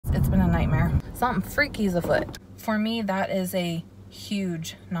it's been a nightmare. Something freaky's afoot. For me, that is a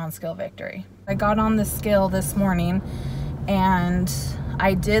huge non-scale victory. I got on the scale this morning and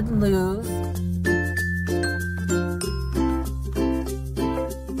I did lose.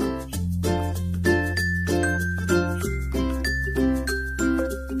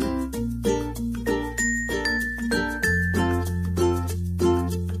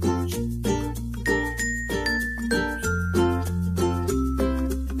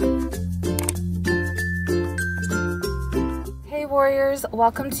 Warriors,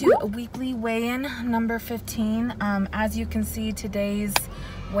 welcome to weekly weigh-in number 15. As you can see, today's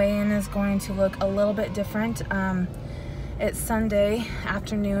weigh-in is going to look a little bit different. It's Sunday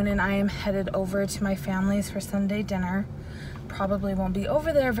afternoon and I am headed over to my family's for Sunday dinner. Probably won't be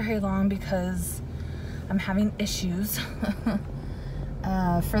over there very long because I'm having issues.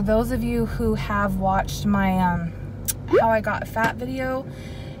 For those of you who have watched my how I got fat video,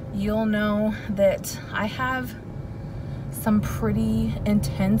 you'll know that I have some pretty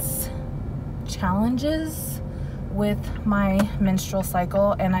intense challenges with my menstrual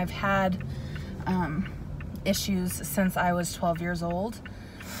cycle, and I've had issues since I was 12 years old.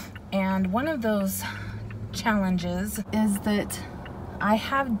 And one of those challenges is that I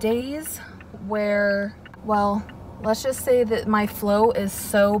have days where, well, let's just say that my flow is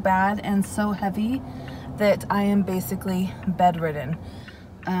so bad and so heavy that I am basically bedridden.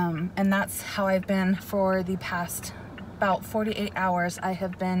 And that's how I've been for the past about 48 hours. I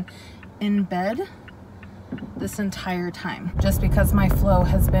have been in bed this entire time just because my flow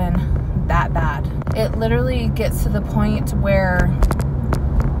has been that bad. It literally gets to the point where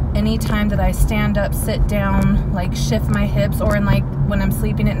anytime that I stand up, sit down, like shift my hips, or in like when I'm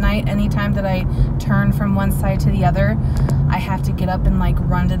sleeping at night, anytime that I turn from one side to the other, I have to get up and like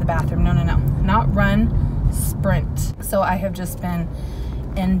run to the bathroom. No, not run, sprint. So I have just been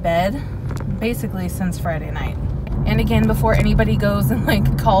in bed basically since Friday night. And again, before anybody goes and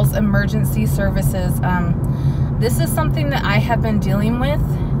like calls emergency services, this is something that I have been dealing with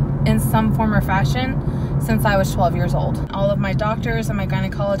in some form or fashion since I was 12 years old. All of my doctors and my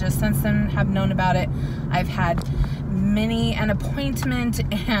gynecologists since then have known about it. I've had many an appointment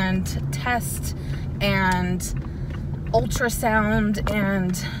and test and ultrasound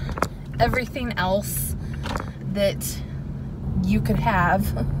and everything else that you could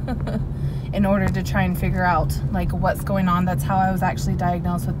have in order to try and figure out like what's going on. That's how I was actually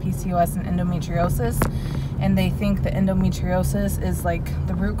diagnosed with PCOS and endometriosis, and they think that endometriosis is like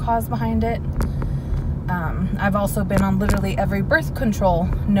the root cause behind it. I've also been on literally every birth control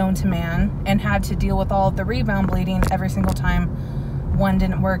known to man and had to deal with all of the rebound bleeding every single time one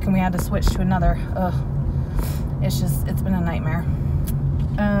didn't work and we had to switch to another. Ugh. It's been a nightmare.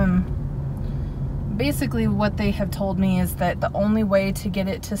 Basically what they have told me is that the only way to get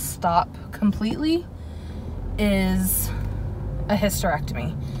it to stop completely is a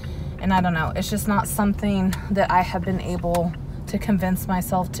hysterectomy. And I don't know, it's just not something that I have been able to convince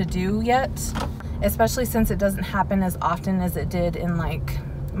myself to do yet, especially since it doesn't happen as often as it did in like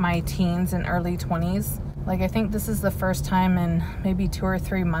my teens and early 20s. Like I think this is the first time in maybe 2 or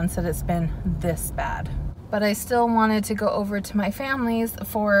 3 months that it's been this bad. But I still wanted to go over to my family's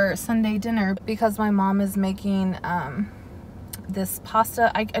for Sunday dinner because my mom is making this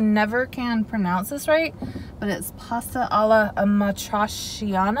pasta. I never can pronounce this right, but it's pasta alla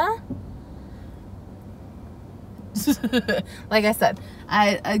matriciana. Like I said,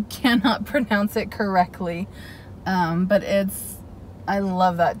 I cannot pronounce it correctly, but I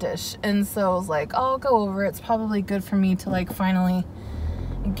love that dish. And so I was like, I'll go over. It's probably good for me to like finally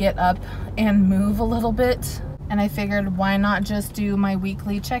get up and move a little bit. And I figured why not just do my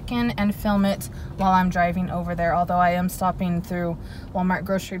weekly check-in and film it while I'm driving over there, although I am stopping through Walmart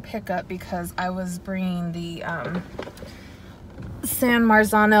grocery pickup because I was bringing the San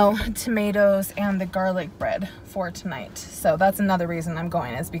Marzano tomatoes and the garlic bread for tonight. So that's another reason I'm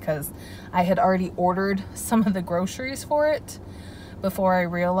going, is because I had already ordered some of the groceries for it before I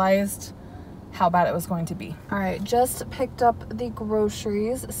realized how bad it was going to be. All right, just picked up the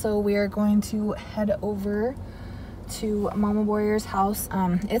groceries, so we are going to head over to Mama Warrior's house.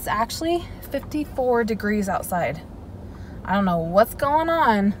 It's actually 54 degrees outside. I don't know what's going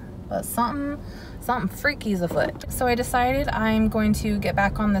on, but something freaky's afoot. So I decided I'm going to get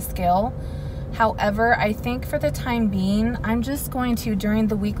back on the scale. However, I think for the time being, I'm just going to, during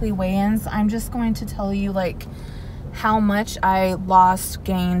the weekly weigh-ins, I'm just going to tell you like how much I lost,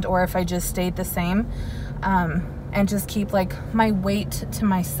 gained, or if I just stayed the same, and just keep like my weight to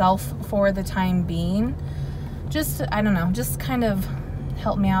myself for the time being. Just, I don't know, just kind of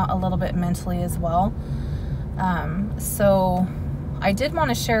help me out a little bit mentally as well. So I did want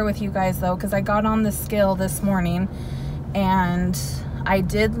to share with you guys though, because I got on the scale this morning and I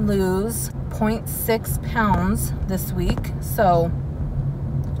did lose 0.6 pounds this week, so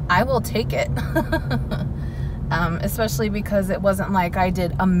I will take it. Especially because it wasn't like I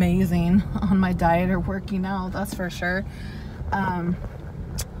did amazing on my diet or working out, that's for sure. I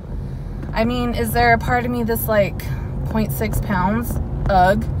mean, is there a part of me that's like 0.6 pounds?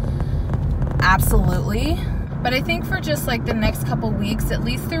 Ugh. Absolutely. But I think for just like the next couple weeks, at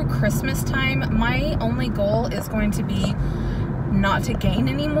least through Christmas time, my only goal is going to be not to gain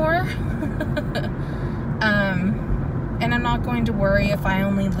anymore. And I'm not going to worry if I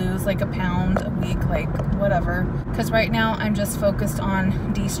only lose like a pound a week, like whatever. Because right now I'm just focused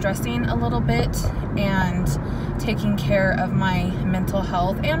on de-stressing a little bit and taking care of my mental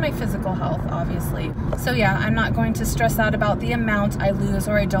health and my physical health, obviously. So yeah, I'm not going to stress out about the amount I lose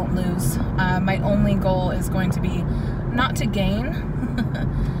or I don't lose. My only goal is going to be not to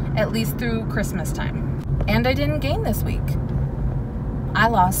gain, at least through Christmas time. And I didn't gain this week. I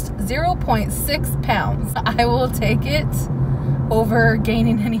lost 0.6 pounds. I will take it over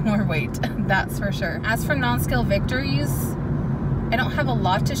gaining any more weight, that's for sure. As for non-scale victories, I don't have a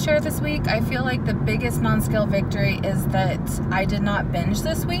lot to share this week. I feel like the biggest non-scale victory is that I did not binge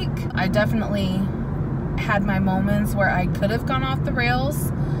this week. I definitely had my moments where I could have gone off the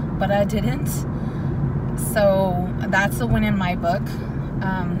rails, but I didn't. So that's a win in my book.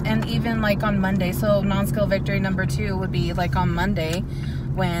 And even like on Monday, so non-scale victory number 2 would be like on Monday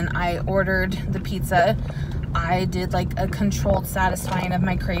when I ordered the pizza. I did like a controlled satisfying of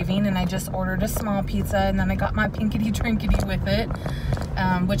my craving, and I just ordered a small pizza, and then I got my pinkity drinkity with it,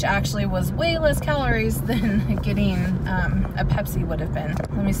 which actually was way less calories than getting a Pepsi would have been.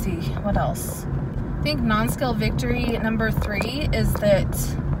 Let me see, what else? I think non-scale victory number 3 is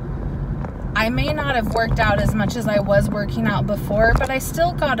that I may not have worked out as much as I was working out before, but I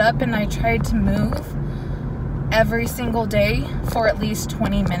still got up and I tried to move every single day for at least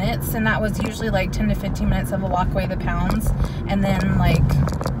 20 minutes. And that was usually like 10 to 15 minutes of a walk away the pounds, and then like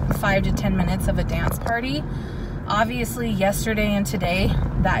 5 to 10 minutes of a dance party. Obviously yesterday and today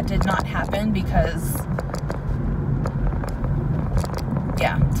that did not happen because,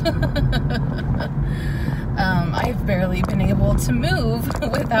 yeah. I've barely been able to move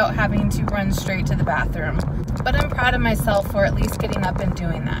without having to run straight to the bathroom. But I'm proud of myself for at least getting up and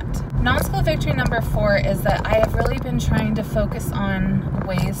doing that. Non-scale victory number 4 is that I have really been trying to focus on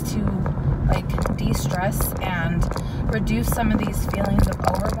ways to like de-stress and reduce some of these feelings of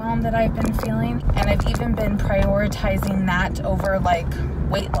overwhelm that I've been feeling. And I've even been prioritizing that over like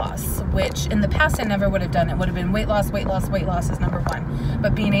weight loss, which in the past I never would have done. It would have been weight loss, weight loss, weight loss is number 1.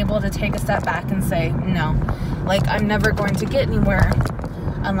 But being able to take a step back and say, no, like I'm never going to get anywhere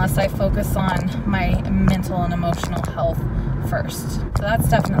unless I focus on my mental and emotional health first. So that's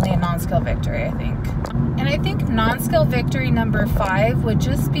definitely a non-scale victory, I think. And I think non-scale victory number 5 would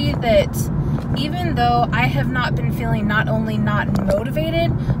just be that even though I have not been feeling not only not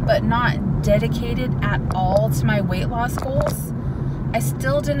motivated, but not dedicated at all to my weight loss goals, I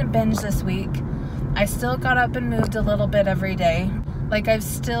still didn't binge this week. I still got up and moved a little bit every day. Like I've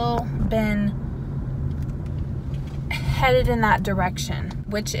still been headed in that direction,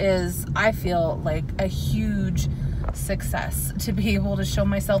 which is, I feel like a huge success to be able to show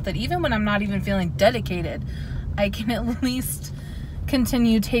myself that even when I'm not even feeling dedicated, I can at least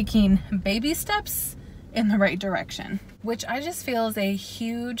continue taking baby steps in the right direction, which I just feel is a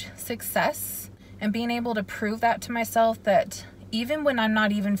huge success. And being able to prove that to myself that even when I'm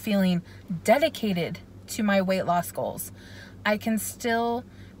not even feeling dedicated to my weight loss goals, I can still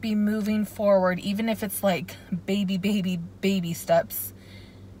be moving forward, even if it's like baby steps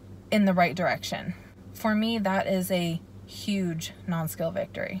in the right direction. For me, that is a huge non-scale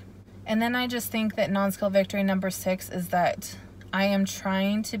victory. And then I just think that non-scale victory number 6 is that I am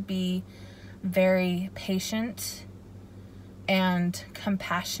trying to be very patient and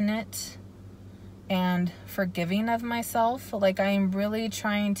compassionate and forgiving of myself. Like I am really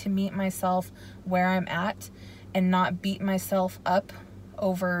trying to meet myself where I'm at and not beat myself up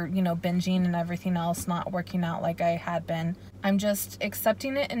over, you know, binging and everything else, not working out like I had been. I'm just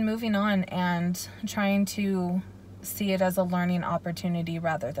accepting it and moving on and trying to see it as a learning opportunity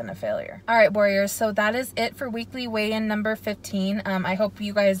rather than a failure. All right, warriors, so that is it for weekly weigh-in number 15. I hope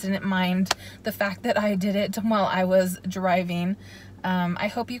you guys didn't mind the fact that I did it while I was driving. I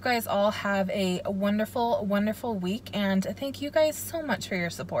hope you guys all have a wonderful, wonderful week, and thank you guys so much for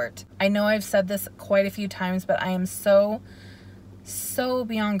your support. I know I've said this quite a few times, but I am so so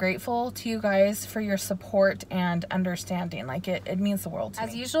beyond grateful to you guys for your support and understanding. Like it means the world to me.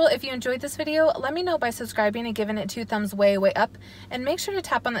 As usual, if you enjoyed this video, let me know by subscribing and giving it 2 thumbs way up, and make sure to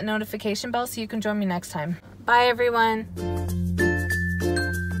tap on that notification bell so you can join me next time. Bye everyone.